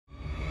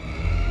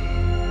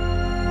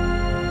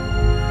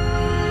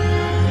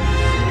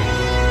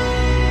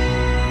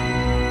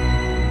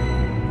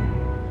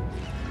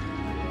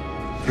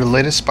For the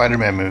latest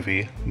Spider-Man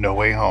movie, No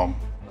Way Home,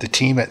 the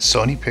team at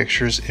Sony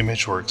Pictures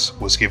Imageworks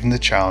was given the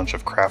challenge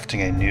of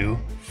crafting a new,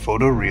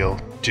 photoreal,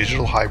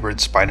 digital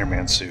hybrid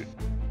Spider-Man suit.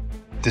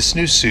 This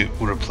new suit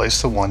would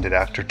replace the one that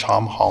actor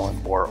Tom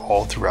Holland wore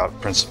all throughout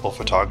principal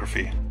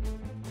photography.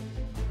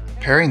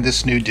 Pairing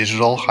this new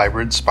digital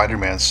hybrid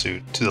Spider-Man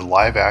suit to the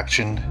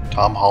live-action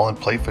Tom Holland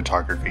plate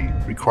photography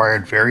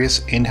required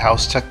various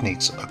in-house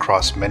techniques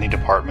across many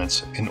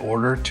departments in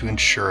order to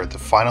ensure the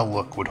final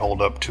look would hold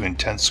up to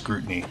intense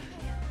scrutiny.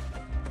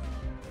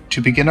 To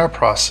begin our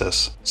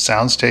process,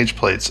 soundstage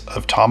plates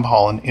of Tom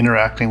Holland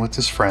interacting with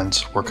his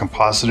friends were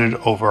composited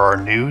over our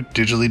new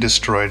digitally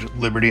destroyed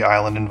Liberty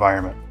Island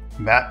environment.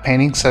 Matte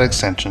painting set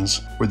extensions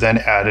were then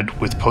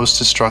added with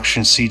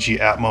post-destruction CG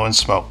Atmo and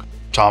smoke.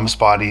 Tom's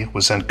body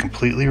was then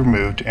completely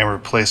removed and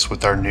replaced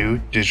with our new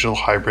digital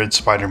hybrid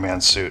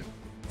Spider-Man suit.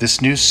 This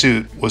new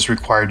suit was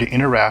required to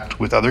interact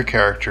with other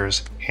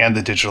characters and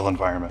the digital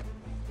environment.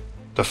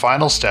 The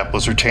final step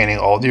was retaining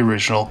all the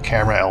original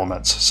camera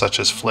elements, such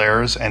as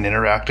flares and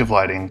interactive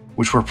lighting,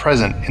 which were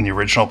present in the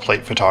original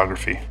plate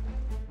photography.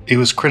 It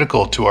was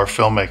critical to our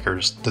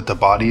filmmakers that the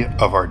body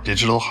of our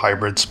digital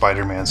hybrid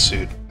Spider-Man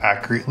suit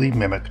accurately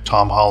mimic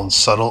Tom Holland's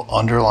subtle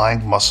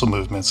underlying muscle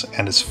movements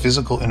and his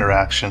physical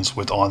interactions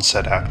with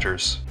on-set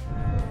actors.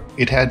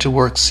 It had to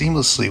work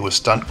seamlessly with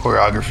stunt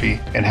choreography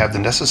and have the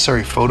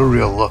necessary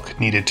photoreal look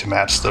needed to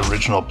match the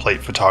original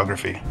plate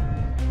photography.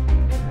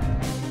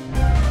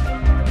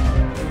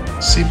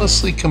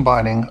 Seamlessly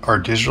combining our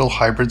digital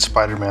hybrid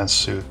Spider-Man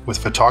suit with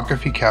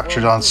photography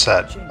captured on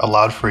set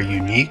allowed for a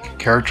unique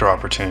character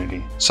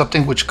opportunity,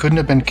 something which couldn't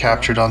have been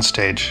captured on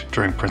stage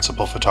during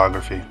principal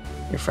photography.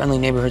 Your friendly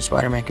neighborhood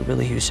Spider-Man could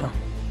really use some.